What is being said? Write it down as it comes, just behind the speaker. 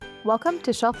Welcome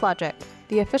to Shelf Logic,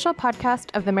 the official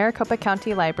podcast of the Maricopa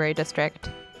County Library District.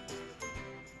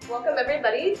 Welcome,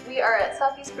 everybody. We are at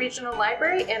Southeast Regional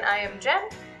Library, and I am Jen.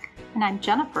 And I'm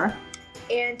Jennifer.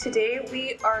 And today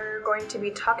we are going to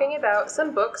be talking about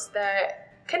some books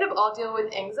that kind of all deal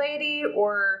with anxiety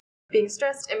or being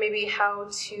stressed and maybe how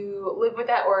to live with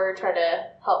that or try to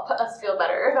help us feel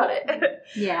better about it.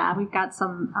 Yeah, we've got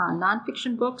some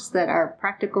nonfiction books that are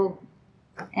practical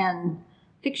and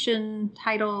fiction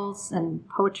titles and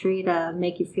poetry to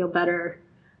make you feel better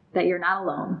that you're not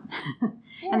alone. Yeah.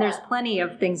 And there's plenty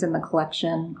of things in the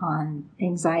collection on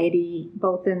anxiety,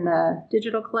 both in the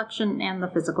digital collection and the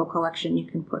physical collection. You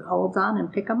can put holds on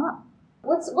and pick them up.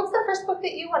 What's the first book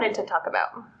that you wanted to talk about?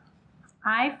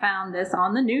 I found this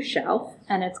on the new shelf,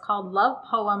 and it's called Love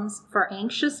Poems for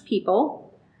Anxious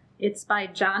People. It's by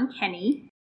John Kenny.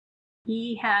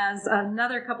 He has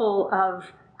another couple of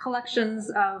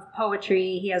collections of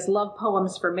poetry. He has love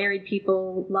poems for married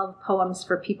people, love poems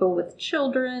for people with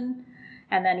children,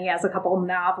 and then he has a couple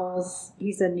novels.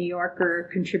 He's a New Yorker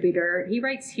contributor. He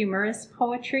writes humorous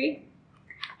poetry,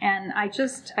 and I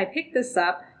picked this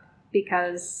up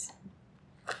because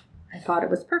I thought it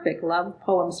was perfect. Love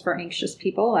poems for anxious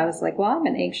people. I was like, well, I'm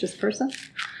an anxious person.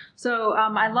 So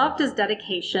I loved his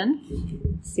dedication.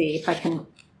 Let's see if I can,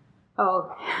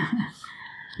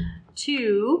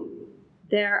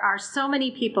 there are so many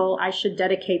people I should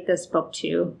dedicate this book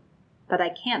to, but I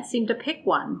can't seem to pick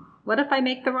one. What if I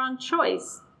make the wrong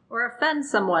choice or offend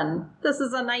someone? This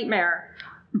is a nightmare.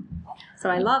 So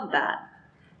I love that.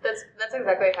 That's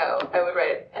exactly how I would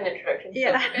write an introduction to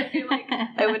yeah. something. I feel like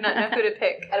I would not know who to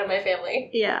pick out of my family.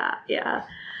 Yeah.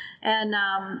 And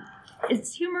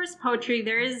it's humorous poetry.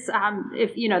 There is,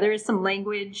 there is some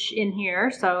language in here,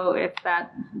 so if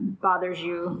that bothers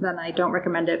you, then I don't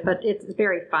recommend it. But it's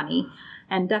very funny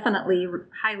and definitely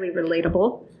highly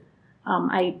relatable.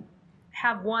 I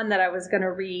have one that I was going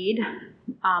to read.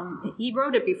 He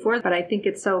wrote it before, but I think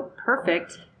it's so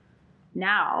perfect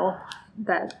now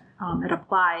that it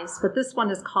applies. But this one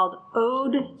is called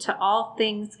Ode to All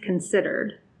Things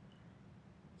Considered.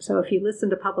 So if you listen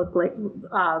to public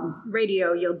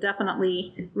radio, you'll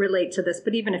definitely relate to this.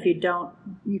 But even if you don't,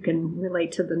 you can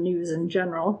relate to the news in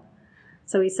general.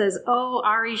 So he says, "Oh,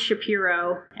 Ari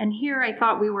Shapiro, and here I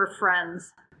thought we were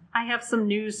friends. I have some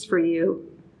news for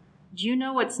you. Do you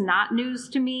know what's not news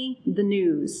to me? The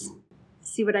news.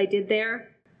 See what I did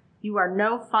there? You are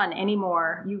no fun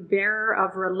anymore, you bearer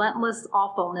of relentless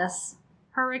awfulness.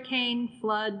 Hurricane,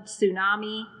 flood,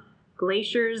 tsunami,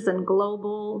 glaciers and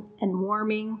global and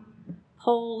warming,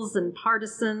 polls and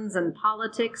partisans and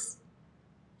politics.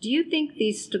 Do you think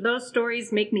those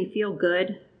stories make me feel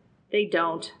good? They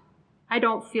don't. I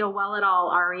don't feel well at all,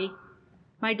 Ari.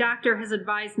 My doctor has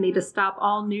advised me to stop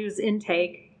all news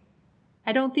intake.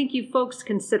 I don't think you folks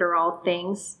consider all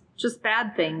things, just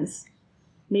bad things.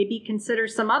 Maybe consider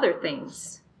some other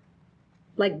things,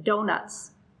 like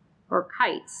donuts, or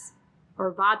kites,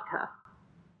 or vodka.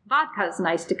 Vodka's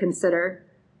nice to consider.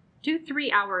 2-3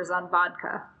 hours on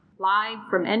vodka. Live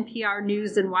from NPR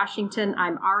News in Washington,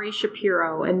 I'm Ari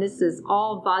Shapiro, and this is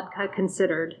All Vodka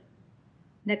Considered.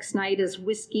 Next night is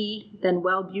whiskey, then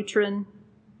Wellbutrin.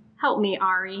 Help me,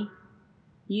 Ari.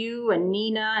 You and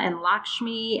Nina and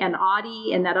Lakshmi and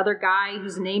Audie and that other guy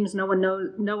whose names no one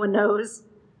knows.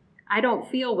 I don't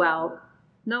feel well.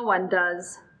 No one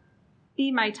does.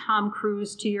 Be my Tom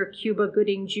Cruise to your Cuba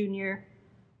Gooding Jr.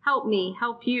 Help me,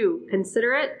 help you.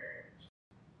 Consider it.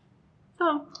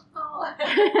 Oh.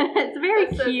 It's very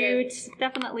cute. So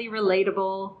definitely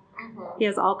relatable. Mm-hmm. He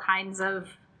has all kinds of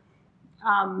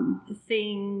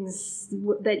things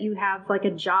that you have, like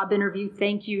a job interview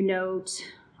thank you note.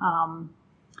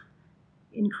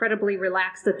 Incredibly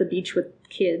relaxed at the beach with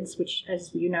kids, which,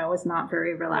 as you know, is not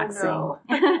very relaxing. Oh,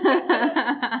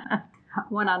 no.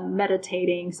 One on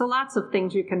meditating. So lots of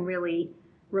things you can really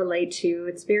relate to.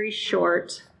 It's very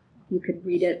short. You could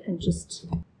read it in just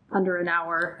under an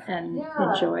hour and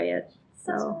enjoy it.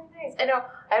 So that's really nice. I know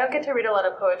I don't get to read a lot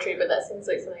of poetry, but that seems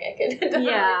like something I could definitely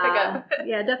pick up.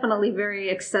 Yeah, definitely very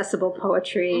accessible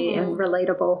poetry and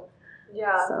relatable.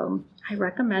 Yeah. So I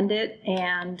recommend it,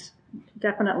 and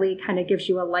definitely kind of gives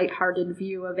you a lighthearted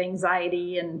view of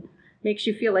anxiety and makes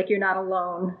you feel like you're not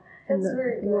alone in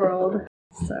the world.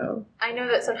 So I know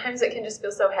that sometimes it can just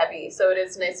feel so heavy, so it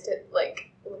is nice to look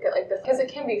at because it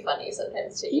can be funny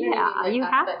sometimes too. You know what I mean? You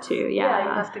have to. Yeah, you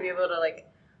have to be able to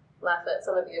laugh at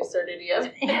some of the absurdity of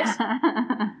it.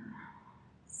 Yeah.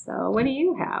 So what do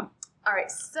you have? All right,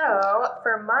 so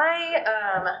for my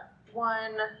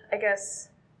one, I guess.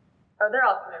 Oh, they're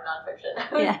all kind of nonfiction.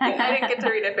 Yeah. I didn't get to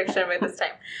read a fiction by this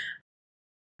time.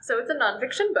 So it's a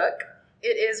nonfiction book,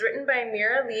 It is written by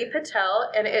Meera Lee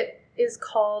Patel, and it is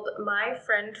called My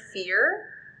Friend Fear.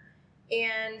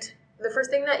 And the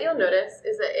first thing that you'll notice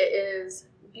is that it is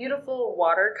beautiful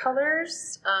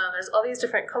watercolors. There's all these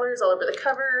different colors all over the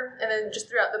cover, and then just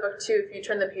throughout the book too, if you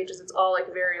turn the pages, it's all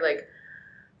like very like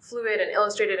fluid and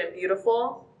illustrated and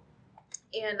beautiful.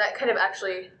 And that kind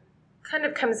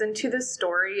of comes into the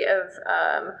story of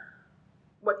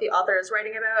what the author is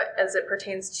writing about as it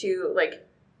pertains to like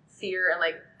fear and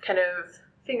like kind of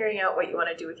figuring out what you want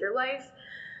to do with your life.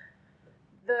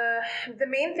 The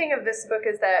main thing of this book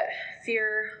is that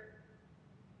fear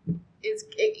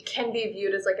it can be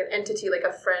viewed as like an entity, like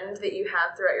a friend that you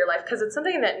have throughout your life, because it's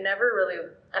something that never really,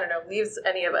 leaves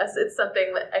any of us. It's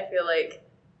something that I feel like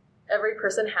every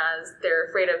person has. They're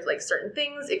afraid of like certain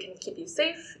things. It can keep you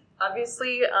safe,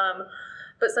 obviously,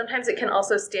 but sometimes it can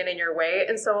also stand in your way.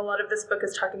 And so a lot of this book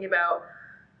is talking about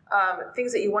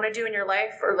things that you want to do in your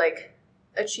life, or like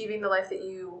achieving the life that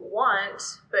you want,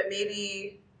 but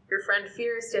maybe your friend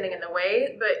fear is standing in the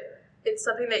way. But it's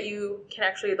something that you can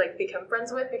actually like become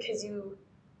friends with, because you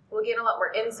will gain a lot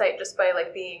more insight just by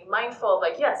like being mindful of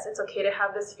like, yes, it's okay to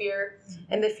have this fear.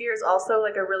 And the fear is also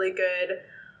like a really good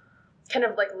kind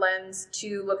of like lens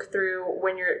to look through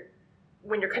when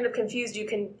you're kind of confused. You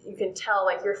can tell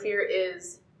like your fear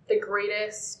is the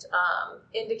greatest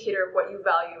indicator of what you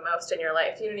value most in your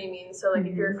life. You know what I mean? So like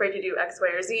if you're afraid to do X, Y,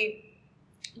 or Z,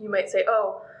 you might say,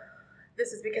 oh,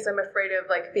 this is because I'm afraid of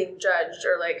like being judged,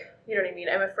 or like, you know what I mean?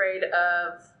 I'm afraid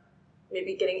of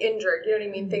maybe getting injured, you know what I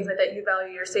mean? Things like that. You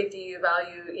value your safety, you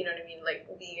value, you know what I mean?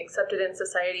 Like being accepted in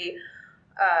society,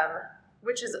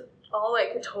 which is all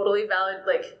like totally valid,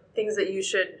 like things that you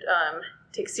should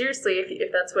take seriously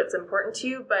if that's what's important to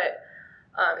you. But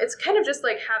it's kind of just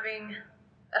like having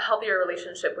a healthier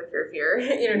relationship with your fear,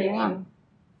 you know what I mean?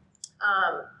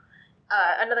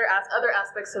 Other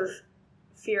aspects of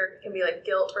fear can be like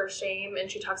guilt or shame,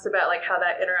 and she talks about like how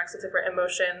that interacts with different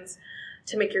emotions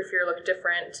to make your fear look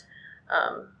different.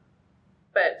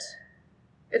 But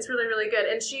it's really, really good.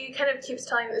 And she kind of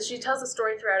keeps she tells a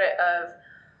story throughout it of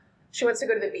she wants to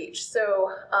go to the beach.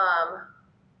 So,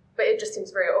 but it just seems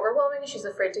very overwhelming. She's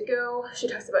afraid to go. She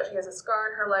talks about she has a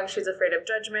scar on her leg. She's afraid of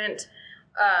judgment.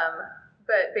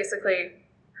 But basically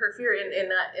her fear in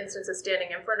that instance is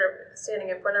standing in front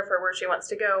of her where she wants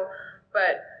to go.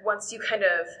 But once you kind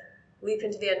of leap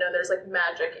into the unknown, there's like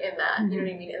magic in that, you know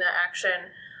what I mean, in that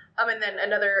action. And then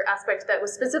another aspect that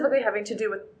was specifically having to do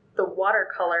with the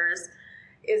watercolors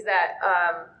is that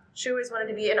she always wanted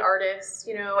to be an artist,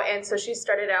 you know, and so she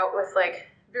started out with like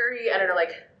very,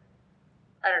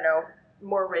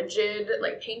 more rigid,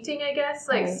 like painting, I guess,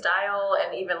 like style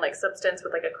and even like substance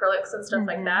with like acrylics and stuff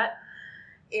like that.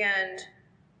 And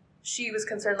she was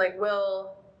concerned, like,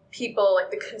 will people, like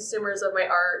the consumers of my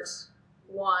art,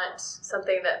 want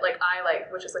something that like I like,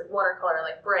 which is like watercolor,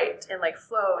 like bright and like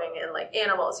flowing and like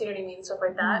animals, you know what I mean, stuff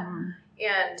like that.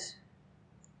 And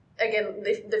again,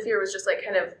 the fear was just like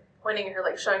kind of pointing at her,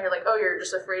 like showing her like, oh, you're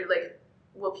just afraid, like,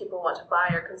 will people want to buy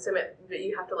or consume it, but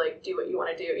you have to like do what you want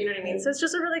to do, you know what I mean? So it's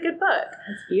just a really good book.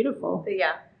 It's beautiful. But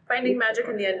yeah, Finding Magic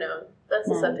in the Unknown, that's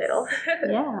the subtitle.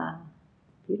 Yeah,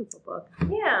 beautiful book.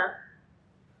 Yeah.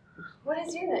 What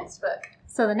is your next book?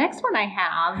 So the next one I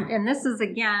have, and this is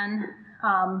again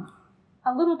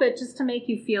a little bit just to make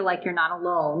you feel like you're not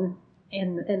alone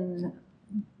in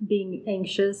being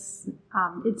anxious.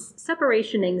 It's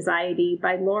Separation Anxiety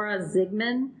by Laura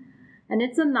Zigman, and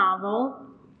it's a novel.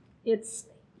 It's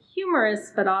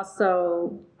humorous, but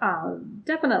also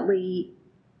definitely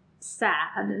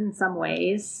sad in some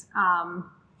ways.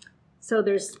 So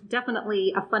there's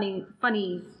definitely a funny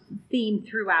theme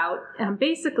throughout.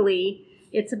 Basically,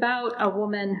 it's about a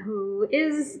woman who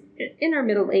is in her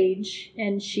middle age,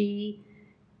 and she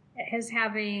is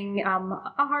having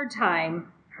a hard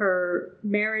time. Her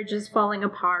marriage is falling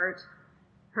apart.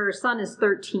 Her son is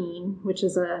 13, which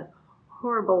is a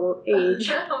horrible age.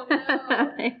 Oh,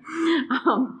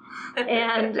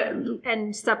 no.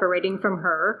 and separating from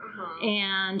her.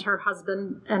 And her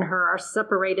husband and her are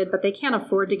separated, but they can't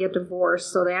afford to get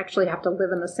divorced, so they actually have to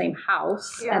live in the same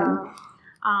house. Yeah.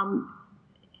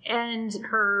 And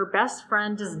her best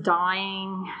friend is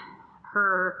dying.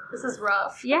 This is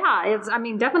rough. Yeah, it's,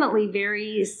 definitely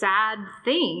very sad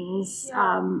things.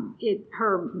 Yeah.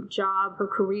 Her job, her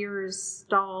career is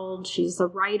stalled. She's a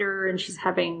writer, and she's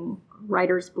having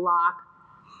writer's block.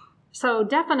 So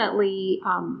definitely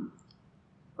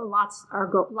lots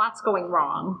going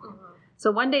wrong. So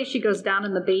one day she goes down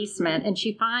in the basement, and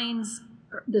she finds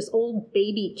this old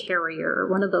baby carrier,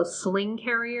 one of those sling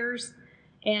carriers,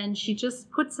 and she just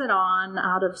puts it on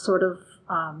out of sort of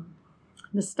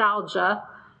nostalgia,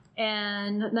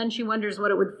 And then she wonders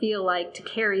what it would feel like to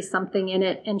carry something in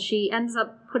it, and she ends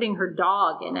up putting her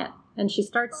dog in it. And she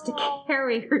starts to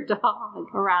carry her dog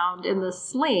around in the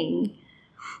sling,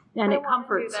 and it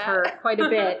comforts her quite a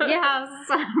bit. Yes,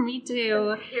 me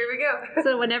too. Here we go.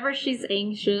 So whenever she's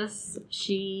anxious,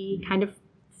 she kind of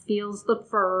feels the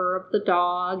fur of the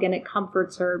dog, and it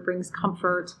comforts her, brings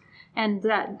comfort, and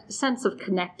that sense of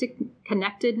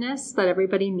connectedness that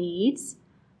everybody needs.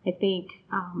 I think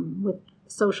with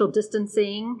social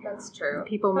distancing, that's true.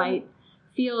 People might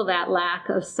feel that lack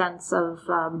of sense of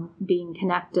being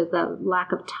connected, that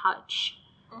lack of touch.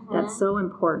 That's so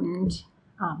important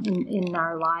in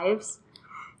our lives.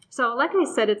 So like I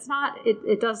said, it's not,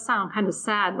 it does sound kind of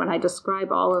sad when I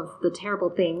describe all of the terrible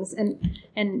things, and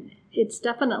it's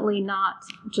definitely not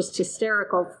just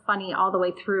hysterical, funny all the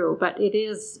way through, but it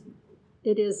is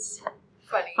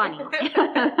funny.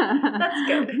 That's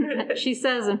good. She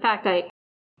says, in fact,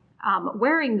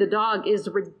 wearing the dog is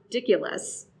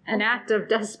ridiculous, an act of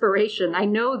desperation. I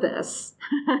know this.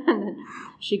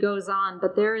 She goes on,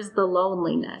 but there is the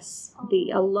loneliness,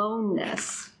 the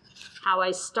aloneness, how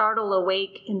I startle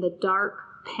awake in the dark,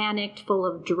 panicked, full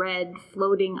of dread,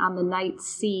 floating on the night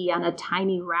sea on a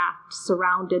tiny raft,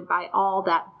 surrounded by all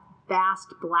that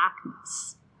vast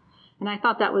blackness. And I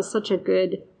thought that was such a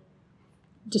good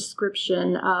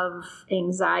description of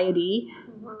anxiety.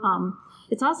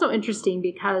 It's also interesting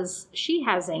because she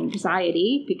has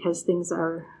anxiety because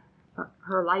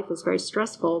her life is very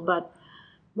stressful, but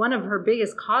one of her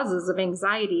biggest causes of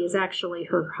anxiety is actually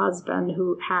her husband,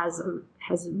 who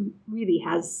really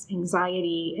has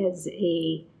anxiety as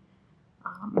a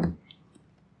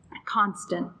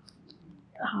constant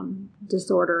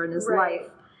disorder in his life,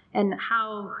 and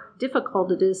how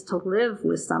difficult it is to live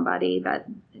with somebody that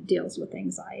deals with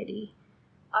anxiety.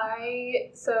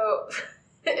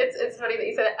 It's funny that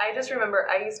you said it. I just remember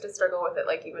I used to struggle with it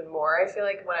like even more, I feel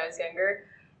like, when I was younger.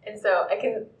 And so I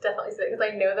can definitely see it because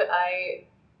I know that I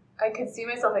could see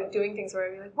myself like doing things where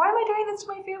I'd be like, why am I doing this to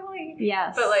my family?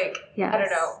 Yes. But like, yes. I don't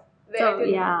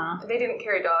know. They didn't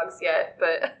carry dogs yet,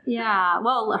 but. Yeah.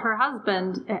 Well, her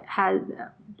husband had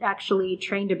actually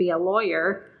trained to be a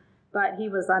lawyer, but he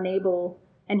was unable,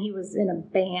 and he was in a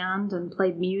band and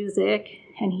played music,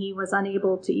 and he was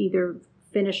unable to either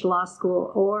finish law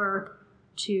school or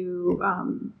to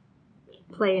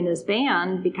play in his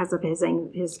band because of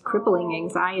his crippling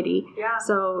anxiety. Yeah.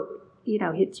 So,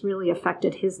 it's really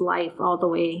affected his life all the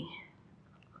way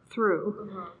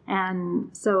through. And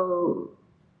so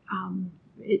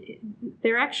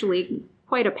they're actually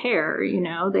quite a pair,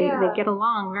 They get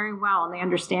along very well, and they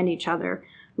understand each other,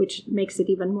 which makes it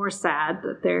even more sad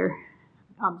that they're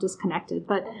disconnected.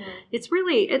 But it's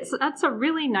that's a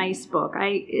really nice book.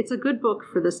 It's a good book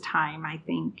for this time, I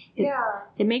think.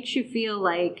 It makes you feel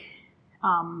like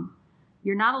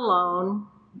you're not alone.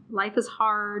 Life is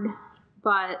hard,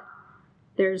 but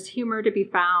there's humor to be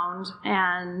found,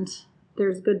 and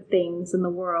there's good things in the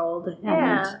world,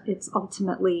 and it's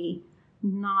ultimately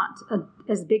not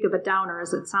as big of a downer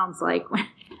as it sounds like when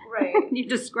you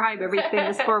describe everything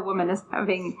this poor woman is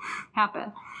having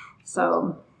happen.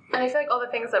 So, and I feel like all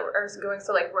the things that are going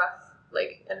so like rough,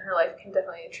 like in her life, can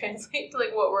definitely translate to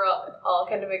like what we're all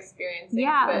kind of experiencing.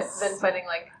 Yes. But then finding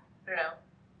like, I don't know,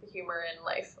 the humor in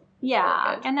life.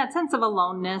 Yeah, and that sense of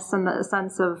aloneness, and the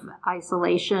sense of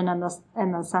isolation, and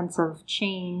the sense of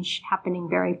change happening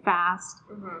very fast.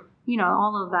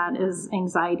 All of that is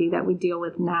anxiety that we deal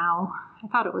with now. I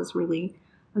thought it was really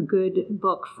a good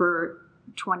book for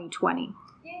 2020.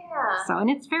 Yeah. So, and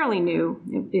it's fairly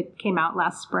new. It came out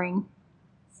last spring.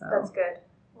 So that's good.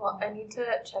 Well, I need to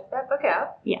check that book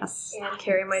out. Yes. And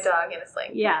carry my dog in a sling.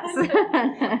 Yes.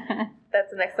 That's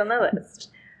the next on the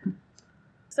list.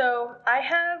 So I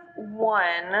have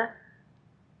one,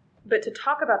 but to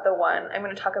talk about the one, I'm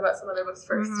going to talk about some other books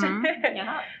first.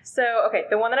 Yeah. So, okay,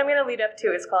 the one that I'm going to lead up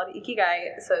to is called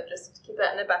Ikigai, so just keep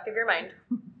that in the back of your mind.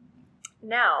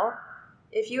 Now,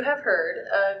 if you have heard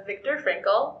of Viktor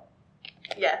Frankl,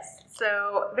 yes.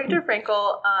 So Viktor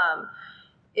Frankl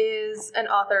is an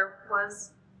author,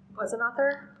 was an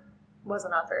author.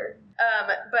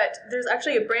 But there's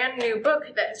actually a brand new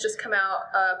book that has just come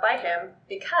out by him,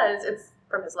 because it's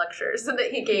from his lectures that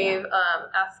he gave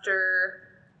after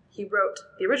he wrote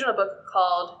the original book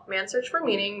called Man's Search for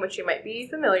Meaning, which you might be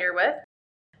familiar with.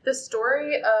 The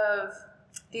story of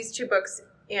these two books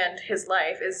and his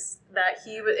life is that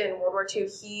in World War II,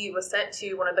 he was sent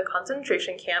to one of the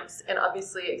concentration camps and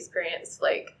obviously experienced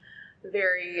like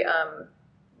very,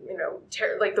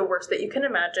 like the worst that you can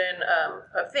imagine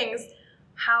of things.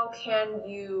 How can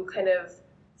you kind of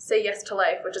say yes to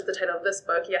life, which is the title of this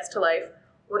book, Yes to Life?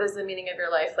 What is the meaning of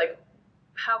your life? Like,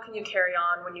 how can you carry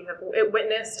on when you have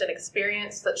witnessed and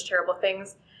experienced such terrible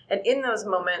things? And in those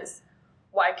moments,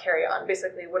 why carry on?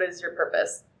 Basically, what is your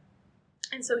purpose?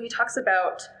 And so he talks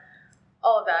about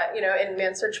all of that, in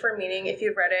Man's Search for Meaning, if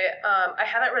you've read it. I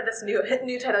haven't read this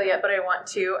new title yet, but I want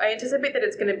to. I anticipate that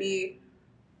it's going to be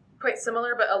quite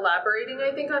similar, but elaborating,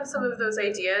 I think, on some of those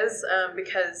ideas,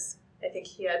 because I think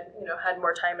he had, had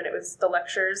more time, and it was the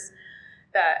lectures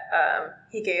that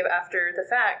he gave after the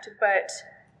fact. But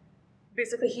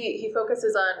basically, he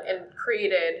focuses on and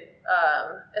created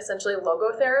essentially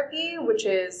logotherapy, which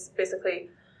is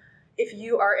basically if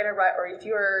you are in a rut or if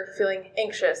you are feeling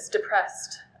anxious,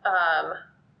 depressed,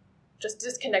 just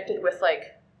disconnected with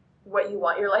like what you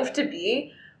want your life to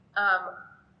be,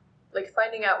 like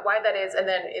finding out why that is, and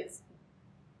then it's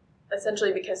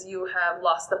essentially because you have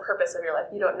lost the purpose of your life.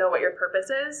 You don't know what your purpose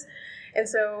is. And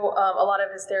so a lot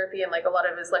of his therapy and like a lot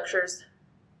of his lectures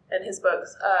and his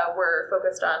books were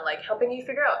focused on like helping you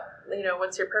figure out,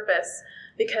 what's your purpose,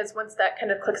 because once that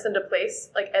kind of clicks into place,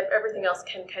 like everything else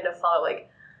can kind of follow. Like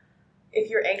if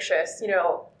you're anxious,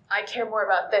 I care more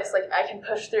about this, like I can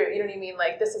push through, you know what I mean?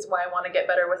 Like this is why I want to get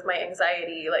better with my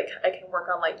anxiety. Like I can work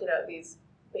on like, these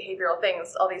behavioral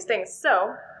things, all these things.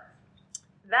 So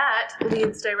that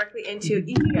leads directly into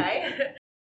Ikigai,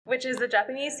 which is the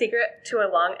Japanese secret to a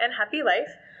long and happy life,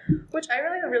 which I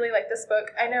really, really like this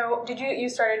book. I know, you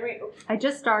started reading? I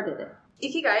just started it.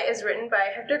 Ikigai is written by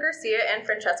Hector Garcia and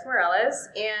Francesca Morales,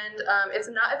 and it's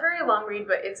not a very long read,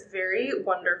 but it's very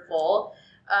wonderful.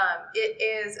 It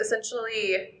is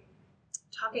essentially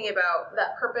talking about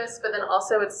that purpose, but then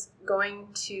also it's going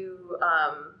to,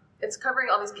 it's covering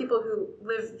all these people who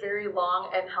live very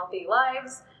long and healthy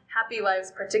lives, happy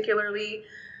lives particularly.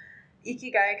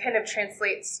 Ikigai kind of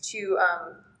translates to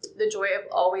the joy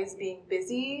of always being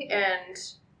busy, and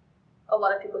a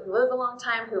lot of people who live a long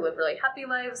time, who live really happy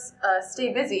lives,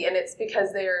 stay busy, and it's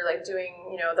because they are like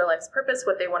doing, their life's purpose,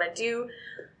 what they want to do.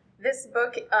 This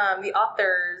book, the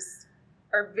authors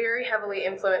are very heavily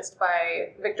influenced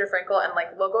by Viktor Frankl and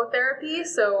like logotherapy.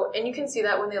 So, and you can see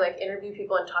that when they like interview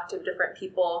people and talk to different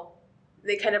people,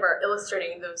 they kind of are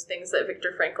illustrating those things that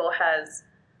Viktor Frankl has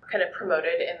kind of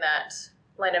promoted in that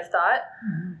line of thought.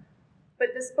 Mm-hmm.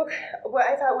 But this book, what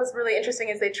I thought was really interesting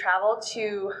is they travel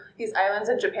to these islands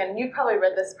in Japan. You've probably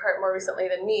read this part more recently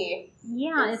than me.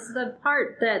 Yeah, it's the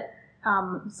part that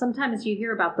sometimes you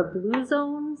hear about the blue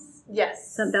zones.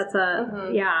 Yes. So that's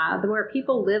where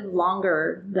people live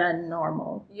longer than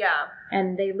normal. Yeah.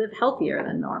 And they live healthier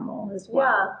than normal as well.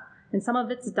 Yeah. And some of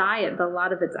it's diet, but a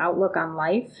lot of it's outlook on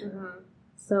life. Mm-hmm.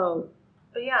 So.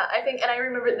 But yeah, I think, and I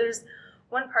remember there's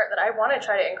one part that I want to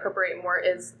try to incorporate more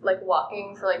is like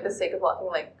walking for like the sake of walking,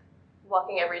 like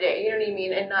walking every day, you know what I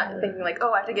mean? And not thinking like,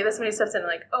 oh, I have to get this many steps in,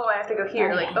 like, oh, I have to go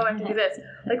here, like, oh, I have to do this.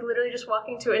 Like literally just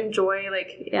walking to enjoy,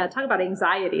 like... Yeah, talk about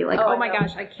anxiety. Like, oh my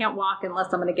gosh, I can't walk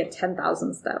unless I'm going to get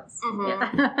 10,000 steps. Mm-hmm.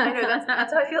 Yeah. I know,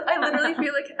 that's how I feel. I literally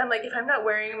feel like, I'm like, if I'm not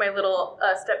wearing my little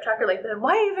step tracker, like, then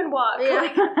why even walk? Yeah.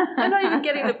 Like, I'm not even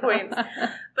getting the points.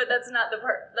 But that's not the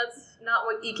part, that's not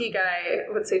what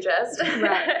Ikigai would suggest.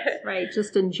 Right.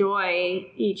 Just enjoy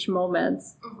each moment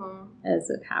as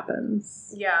it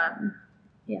happens. Yeah.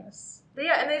 Yes. But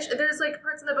yeah, and there's like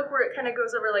parts in the book where it kind of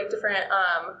goes over like different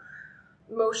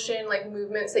motion, like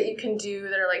movements that you can do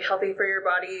that are like healthy for your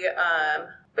body.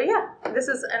 But yeah, this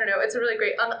is, I don't know, it's a really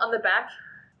great, on the back,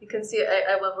 you can see,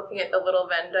 I love looking at the little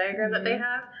Venn diagram that they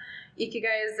have.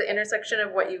 Ikigai is the intersection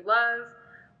of what you love,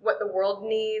 what the world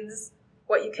needs,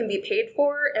 what you can be paid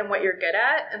for, and what you're good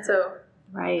at. And so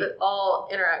it all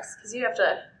interacts, because you have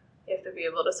to be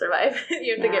able to survive.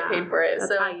 You have to get paid for it.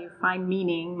 That's how you find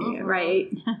meaning,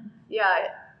 right? Yeah,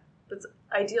 that's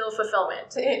ideal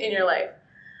fulfillment in your life.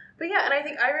 But yeah, and I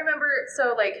think I remember,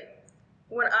 so like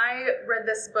when I read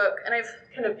this book, and I've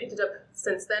kind of picked it up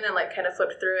since then and like kind of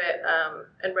flipped through it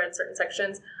and read certain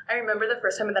sections, I remember the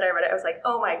first time that I read it, I was like,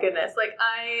 oh my goodness, like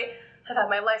I have had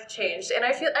my life changed. And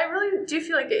I really do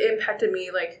feel like it impacted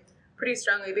me like pretty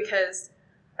strongly, because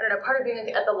I don't know, part of being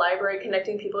like, at the library,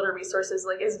 connecting people to resources,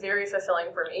 like is very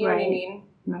fulfilling for me. You know what I mean?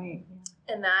 Right.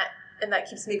 And that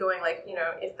keeps me going. Like,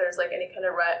 if there's like any kind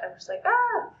of rut, I'm just like,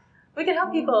 we can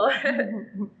help people.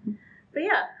 But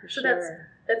yeah, so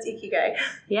that's Ikigai.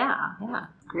 Yeah,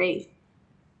 great.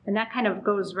 And that kind of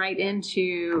goes right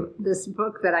into this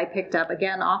book that I picked up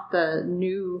again off the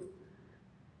new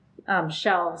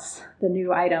shelves, the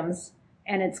new items,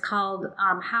 and it's called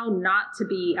 "How Not to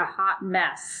Be a Hot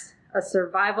Mess: A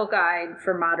Survival Guide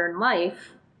for Modern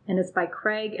Life," and it's by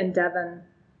Craig and Devin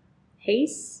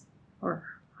Hase, or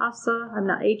Hase. I'm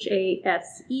not Hase.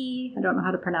 I don't know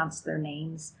how to pronounce their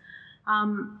names.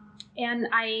 And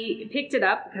I picked it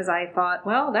up because I thought,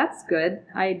 well, that's good.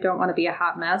 I don't want to be a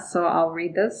hot mess, so I'll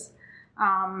read this.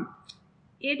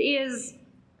 It's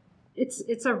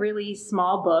a really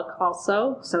small book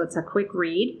also, so it's a quick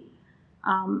read.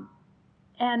 And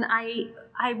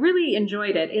I really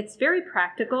enjoyed it. It's very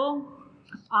practical.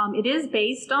 It is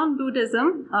based on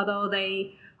Buddhism, although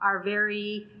they are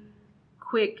very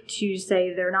quick to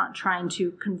say they're not trying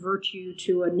to convert you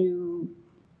to a new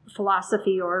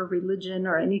philosophy or religion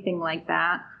or anything like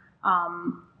that.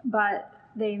 But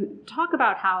they talk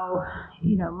about how,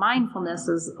 mindfulness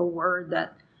is a word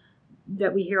that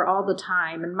we hear all the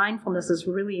time, and mindfulness is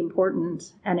really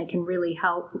important, and it can really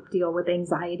help deal with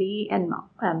anxiety and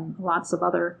lots of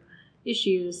other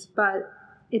issues, but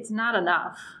it's not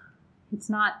enough. It's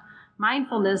not.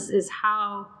 Mindfulness is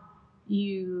how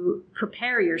you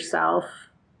prepare yourself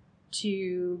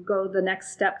to go the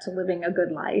next step to living a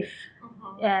good life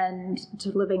and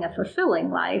to living a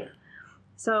fulfilling life.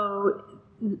 So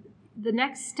the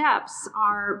next steps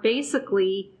are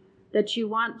basically that you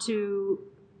want to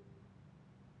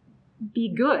be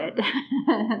good.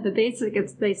 They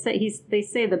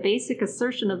say the basic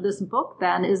assertion of this book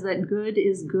then is that good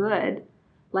is good,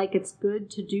 like it's good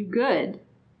to do good.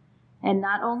 And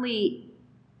not only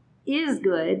is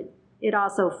good, it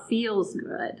also feels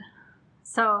good.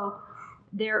 So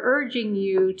they're urging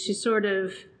you to sort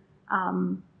of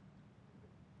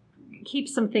keep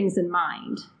some things in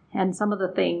mind. And some of the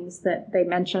things that they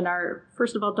mention are,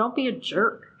 first of all, don't be a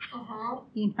jerk.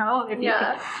 If you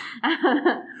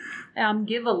can,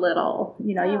 give a little.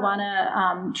 You want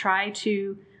to try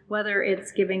to, whether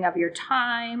it's giving of your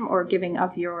time or giving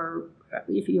of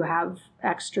if you have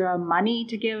extra money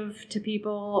to give to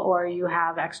people or you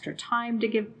have extra time to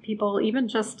give people, even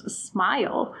just a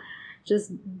smile.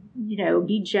 Just,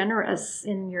 be generous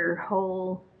in your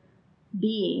whole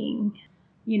being.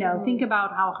 Think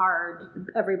about how hard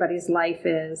everybody's life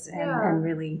is and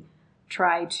really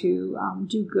try to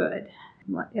do good.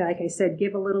 Like I said,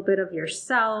 give a little bit of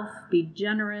yourself, be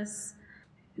generous.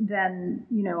 Then,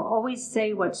 always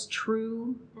say what's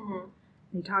true.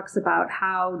 He talks about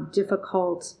how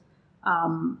difficult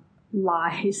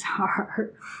lies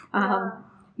are.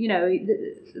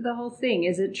 The whole thing.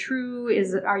 Is it true?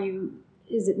 Is it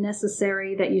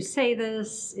necessary that you say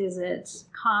this? Is it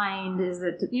kind? Is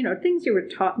it, things you were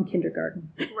taught in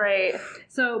kindergarten. Right.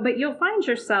 So, but you'll find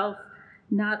yourself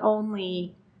not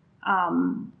only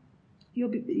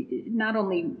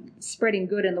spreading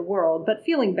good in the world, but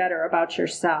feeling better about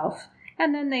yourself.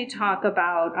 And then they talk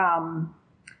about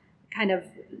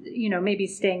maybe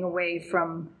staying away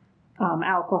from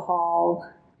alcohol,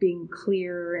 being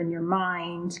clear in your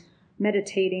mind,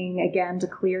 meditating again to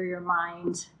clear your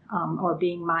mind, or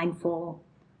being mindful.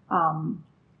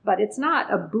 But it's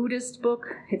not a Buddhist book.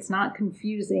 It's not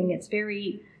confusing. It's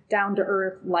very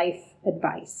down-to-earth life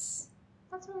advice.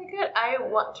 That's really good. I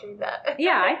want to read that.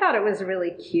 Yeah, I thought it was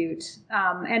really cute.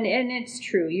 And it's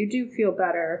true. You do feel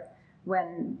better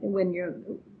when you're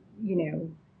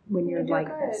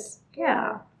like this.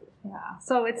 Yeah.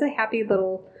 So it's a happy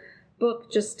little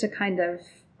book just to kind of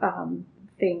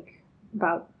think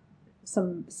about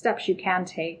some steps you can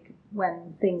take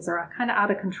when things are kind of out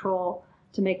of control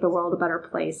to make the world a better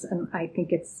place. And I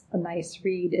think it's a nice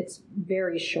read. It's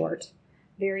very short,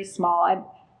 very small. I'm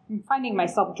finding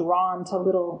myself drawn to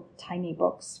little tiny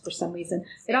books for some reason.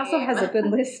 It also has a good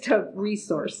list of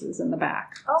resources in the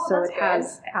back. Oh, so that's it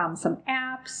has some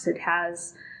apps. It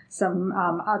has some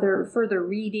other further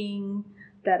reading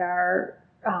that are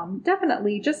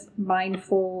definitely just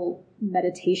mindful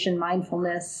meditation,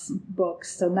 mindfulness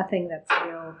books. So nothing that's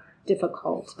real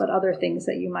difficult, but other things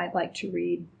that you might like to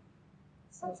read.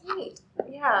 That's neat.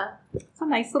 Yeah. It's a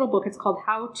nice little book. It's called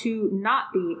How to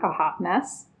Not Be a Hot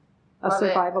Mess, a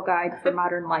survival guide for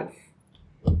modern life.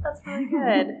 That's really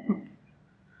good.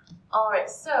 All right,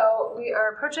 so we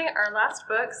are approaching our last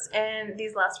books, and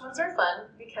these last ones are fun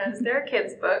because they're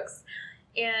kids' books.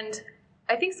 And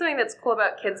I think something that's cool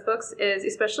about kids' books is,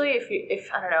 especially if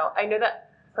I don't know, I know that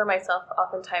for myself,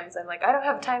 oftentimes I'm like, I don't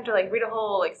have time to read a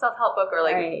whole self-help book or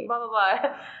blah, blah,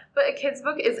 blah. But a kid's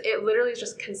book it literally is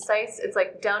just concise. It's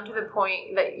down to the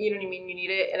point that you don't even you need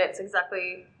it, and it's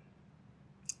exactly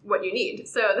what you need.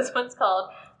 So this one's called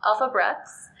Alpha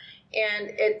Breaths,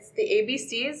 and it's the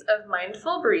ABCs of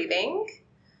mindful breathing,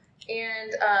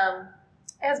 and it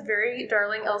has very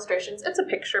darling illustrations. It's a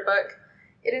picture book.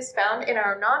 It is found in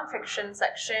our nonfiction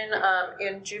section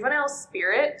in Juvenile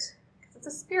Spirit, because it's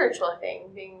a spiritual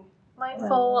thing, being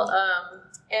mindful,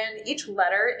 and each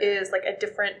letter is a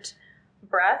different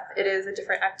breath. It is a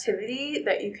different activity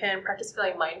that you can practice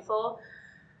feeling mindful.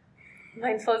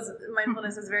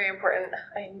 Mindfulness is very important.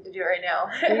 I need to do it right now.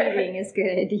 Breathing is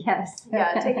good, yes.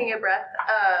 Yeah, taking a breath.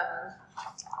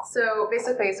 So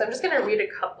I'm just going to read a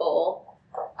couple.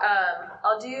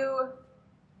 I'll do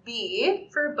B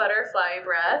for butterfly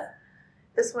breath.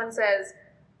 This one says,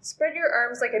 spread your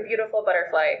arms like a beautiful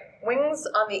butterfly, wings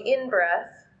on the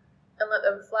in-breath, and let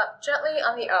them flap gently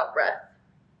on the out-breath.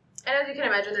 And as you can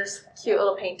imagine, there's cute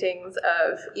little paintings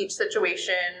of each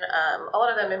situation. A lot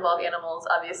of them involve animals,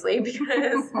 obviously,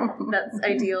 because that's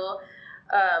ideal.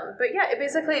 But yeah,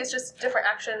 it's just different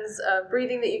actions of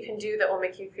breathing that you can do that will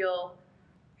make you feel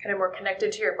kind of more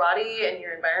connected to your body and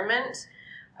your environment.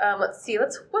 Let's see.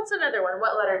 What's another one?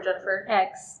 What letter, Jennifer?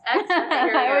 X. X. Okay,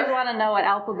 I always want to know what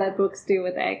alphabet books do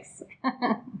with X.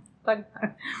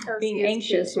 Being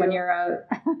anxious when you're a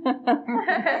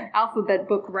alphabet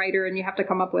book writer and you have to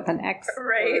come up with an X.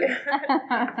 Right.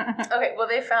 Okay, well,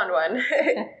 they found one.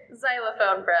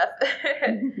 Xylophone breath.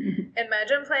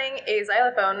 Imagine playing a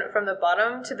xylophone from the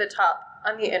bottom to the top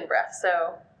on the in-breath.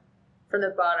 So from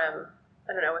the bottom,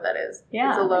 I don't know what that is. Yeah.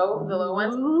 It's the low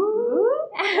ones.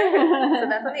 So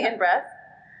that's on the in-breath.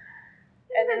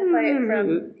 And then play it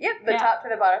from the top to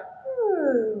the bottom.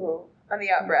 Ooh. On the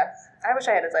out-breath. I wish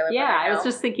I had a xylophone. Yeah, right I was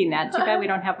just thinking that. Too bad we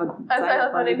don't have a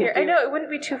xylophone in here. I know, it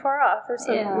wouldn't be too far off. There's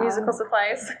some musical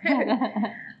supplies.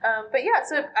 But yeah,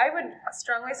 so I would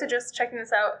strongly suggest checking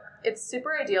this out. It's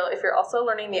super ideal if you're also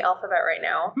learning the alphabet right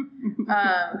now.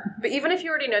 But even if you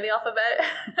already know the alphabet.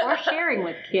 Or sharing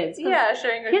with kids. Yeah,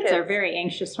 sharing with kids. Kids are very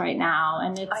anxious right now.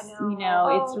 And it's,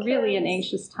 it's really an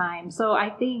anxious time. So I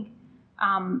think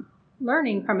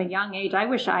learning from a young age, I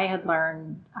wish I had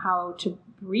learned how to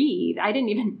breathe. I didn't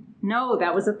even know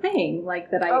that was a thing. Like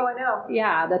that I know.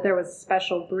 Yeah, that there was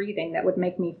special breathing that would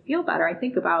make me feel better. I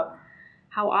think about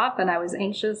how often I was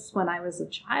anxious when I was a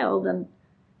child. And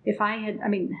if I had,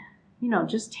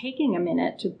 just taking a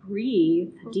minute to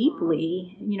breathe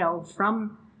deeply,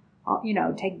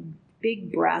 take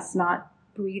big breaths, not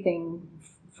breathing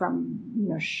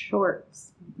from, short,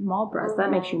 small breaths.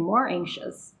 That makes you more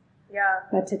anxious. Yeah.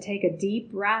 But to take a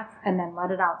deep breath and then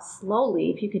let it out slowly,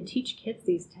 if you could teach kids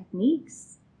these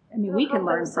techniques, we can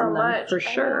learn from them for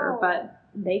sure, but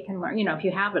they can learn, if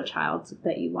you have a child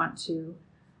that you want to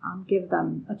give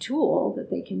them a tool that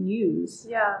they can use,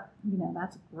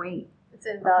 that's great. It's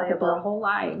invaluable. For their whole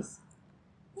lives.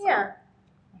 Yeah.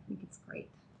 So I think it's great.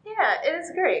 Yeah, it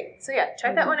is great. So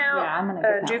check that one out. Yeah, I'm going to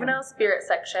get that Juvenile one. Spirit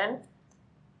section.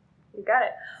 You got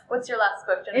it. What's your last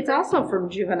book, Jennifer? It's also from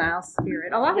Juvenile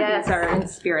Spirit. A lot of these are in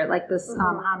Spirit, like this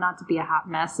How Not to Be a Hot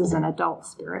Mess is an adult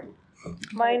spirit.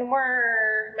 My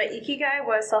Ikigai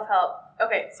was self-help.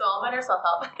 Okay, so all mine are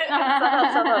self-help.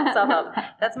 self-help.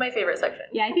 That's my favorite section.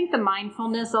 Yeah, I think the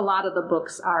mindfulness, a lot of the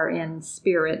books are in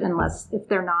Spirit, if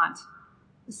they're not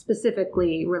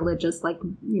specifically religious, like,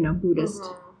 Buddhist.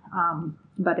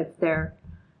 But if they're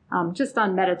just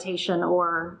on meditation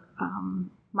or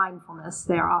mindfulness,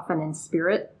 they are often in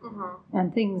Spirit.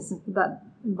 And things that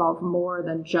involve more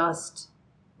than just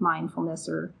mindfulness,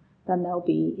 then they'll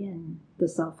be in the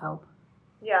self-help.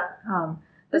 Yeah.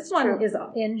 This one is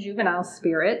in Juvenile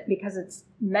Spirit because it's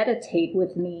Meditate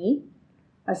with Me,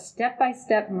 a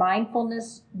step-by-step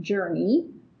mindfulness journey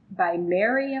by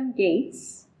Miriam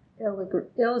Gates,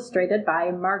 illustrated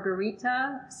by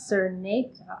Margarita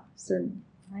Cerneta.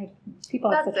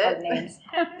 People have such hard names.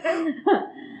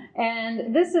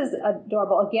 And this is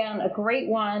adorable. Again, a great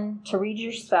one to read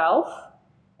yourself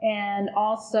and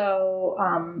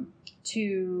also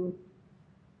to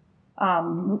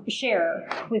share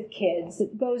with kids.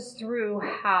 It goes through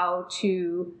how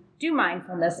to do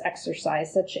mindfulness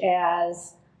exercise, such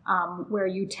as where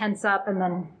you tense up and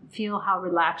then feel how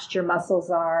relaxed your muscles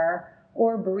are,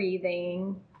 or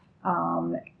breathing,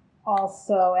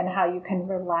 also, and how you can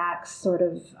relax, sort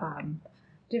of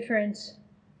different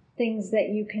things that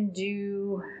you can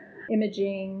do,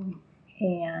 imaging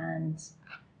and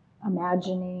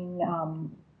imagining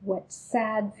what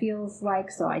sad feels like,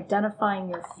 so identifying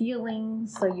your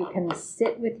feelings so you can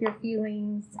sit with your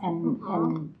feelings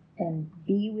and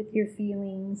be with your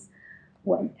feelings,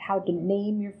 how to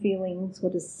name your feelings,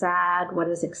 what is sad, what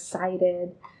is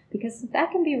excited, because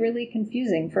that can be really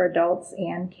confusing for adults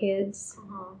and kids.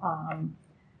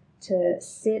 To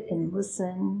sit and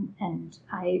listen, and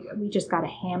we just got a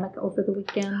hammock over the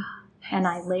weekend, and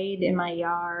I laid in my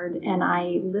yard and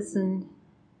I listened,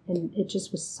 and it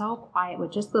just was so quiet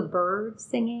with just the birds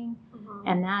singing,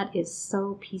 and that is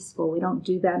so peaceful. We don't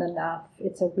do that enough.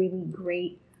 It's a really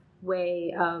great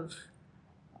way of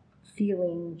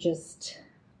feeling just,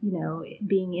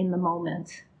 being in the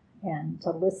moment and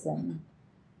to listen.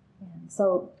 And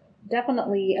so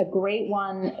definitely a great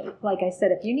one. Like I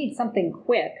said, if you need something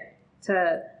quick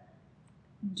to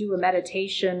do a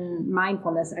meditation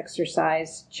mindfulness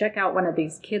exercise, check out one of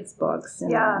these kids' books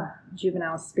in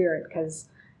Juvenile Spirit, because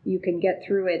you can get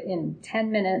through it in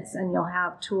 10 minutes and you'll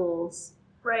have tools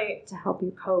to help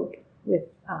you cope with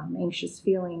anxious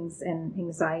feelings and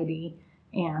anxiety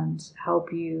and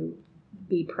help you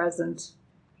be present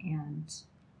and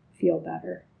feel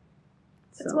better.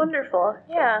 It's wonderful.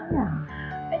 Yeah.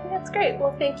 I think that's great.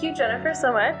 Well, thank you, Jennifer,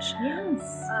 so much.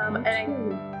 Yes. Thank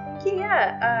you.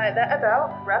 That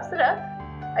about wraps it up.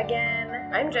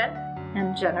 Again, I'm Jen.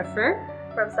 And Jennifer.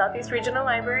 From Southeast Regional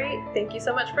Library. Thank you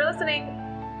so much for listening.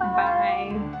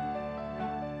 Bye.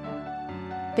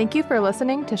 Thank you for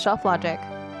listening to Shelf Logic.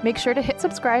 Make sure to hit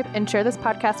subscribe and share this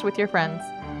podcast with your friends.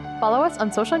 Follow us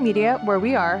on social media where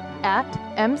we are at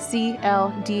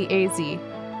MCLDAZ.